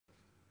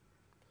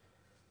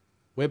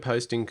Web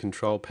Hosting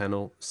Control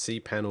Panel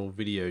cPanel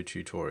video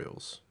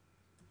tutorials.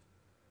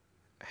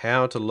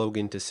 How to log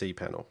into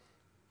cPanel.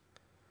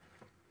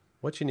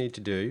 What you need to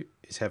do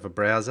is have a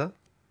browser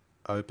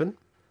open.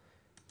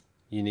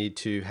 You need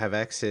to have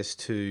access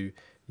to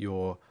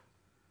your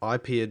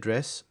IP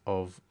address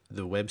of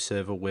the web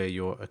server where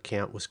your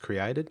account was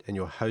created, and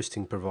your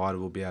hosting provider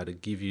will be able to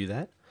give you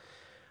that.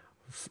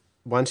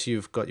 Once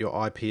you've got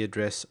your IP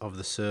address of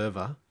the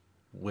server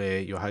where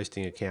your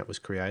hosting account was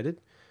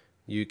created,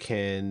 you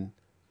can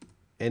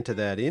enter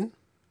that in,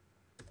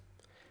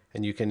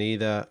 and you can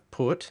either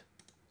put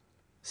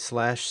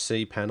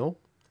 /cPanel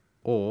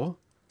or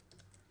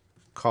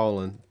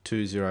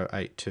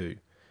 :2082.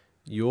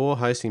 Your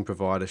hosting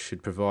provider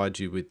should provide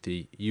you with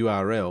the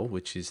URL,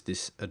 which is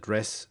this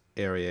address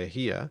area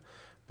here,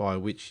 by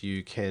which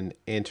you can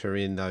enter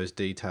in those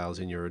details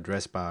in your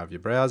address bar of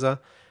your browser,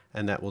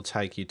 and that will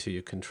take you to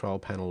your control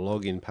panel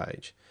login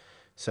page.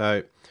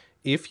 So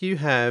if you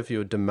have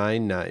your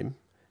domain name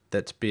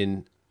that's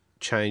been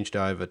changed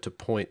over to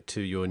point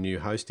to your new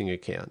hosting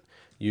account,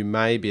 you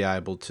may be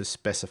able to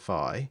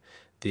specify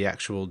the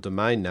actual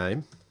domain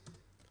name,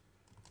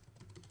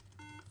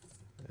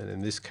 and in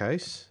this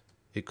case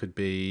it could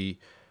be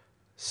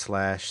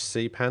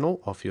 /cPanel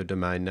off your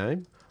domain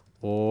name,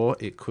 or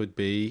it could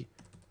be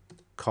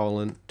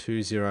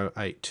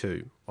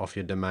 :2082 off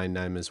your domain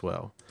name as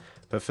well.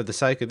 But for the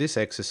sake of this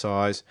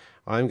exercise,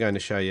 I'm going to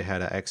show you how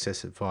to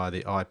access it via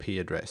the IP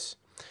address.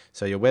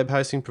 So your web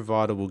hosting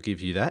provider will give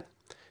you that.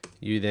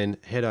 You then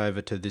head over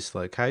to this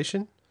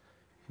location,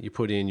 you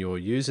put in your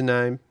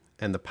username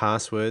and the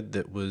password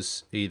that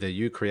was either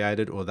you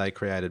created or they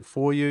created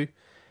for you,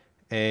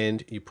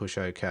 and you push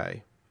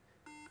OK.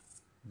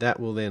 That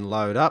will then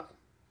load up,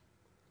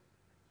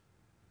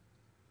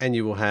 and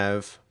you will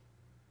have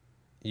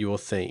your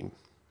theme,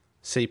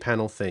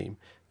 cPanel theme.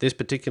 This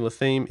particular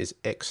theme is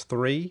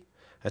X3.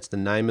 That's the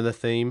name of the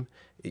theme.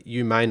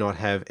 You may not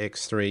have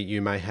X3,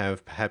 you may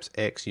have perhaps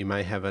X, you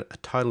may have a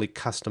totally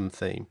custom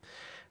theme.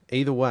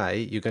 Either way,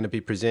 you're going to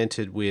be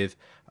presented with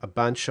a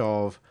bunch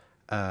of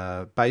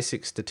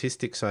basic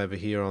statistics over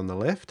here on the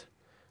left,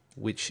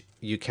 which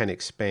you can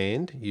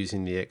expand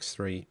using the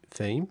X3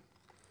 theme,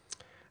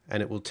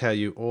 and it will tell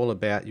you all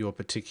about your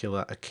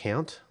particular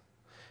account.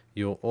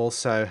 You'll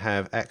also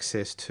have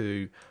access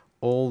to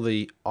all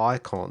the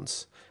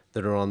icons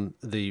that are on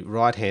the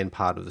right hand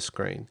part of the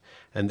screen,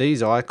 and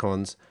these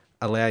icons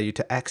allow you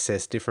to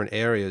access different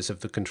areas of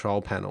the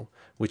control panel,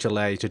 which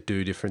allow you to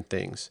do different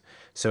things.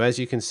 So as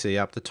you can see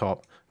up the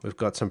top, we've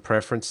got some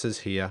preferences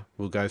here.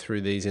 We'll go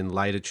through these in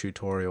later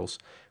tutorials.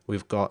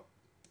 We've got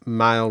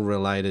mail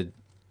related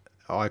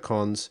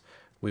icons,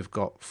 we've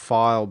got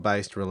file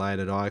based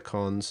related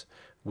icons,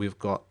 we've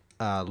got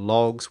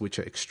logs, which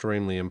are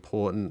extremely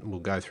important. We'll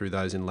go through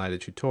those in later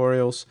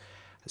tutorials.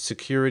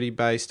 Security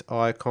based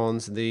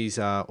icons, these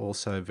are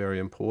also very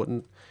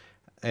important.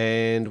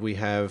 And we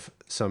have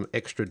some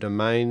extra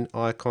domain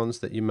icons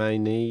that you may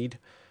need.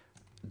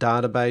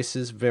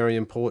 Databases, very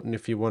important.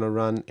 If you want to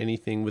run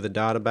anything with a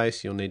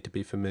database, you'll need to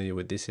be familiar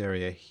with this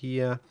area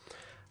here.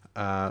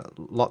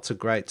 Lots of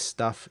great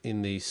stuff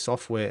in the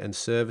software and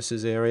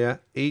services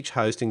area. Each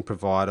hosting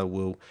provider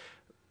will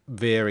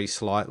vary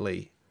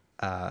slightly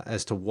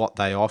as to what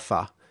they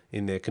offer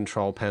in their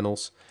control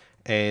panels,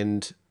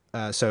 and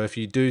so if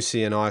you do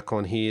see an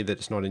icon here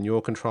that's not in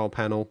your control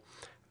panel,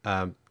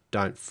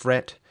 don't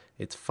fret.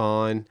 It's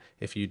fine.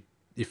 If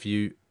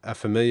you are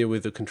familiar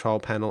with the control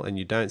panel and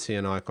you don't see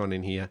an icon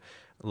in here,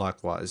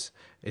 likewise,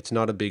 it's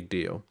not a big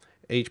deal.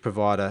 Each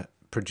provider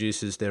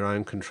produces their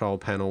own control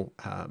panel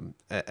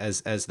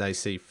as they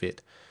see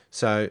fit.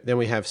 So then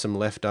we have some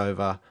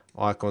leftover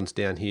icons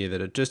down here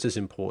that are just as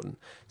important.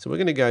 So we're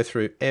going to go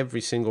through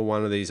every single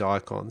one of these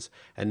icons,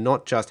 and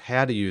not just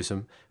how to use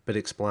them, but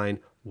explain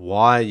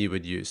why you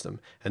would use them.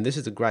 And this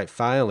is a great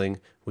failing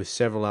with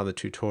several other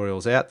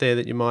tutorials out there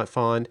that you might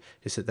find,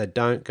 is that they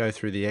don't go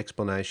through the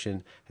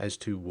explanation as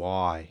to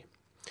why.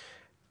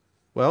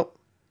 Well,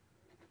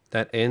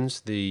 that ends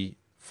the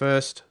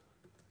first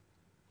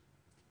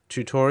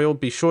tutorial.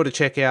 Be sure to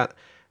check out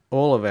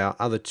all of our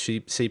other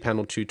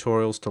cPanel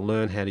tutorials to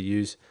learn how to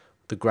use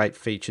the great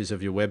features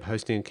of your web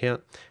hosting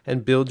account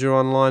and build your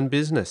online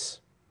business.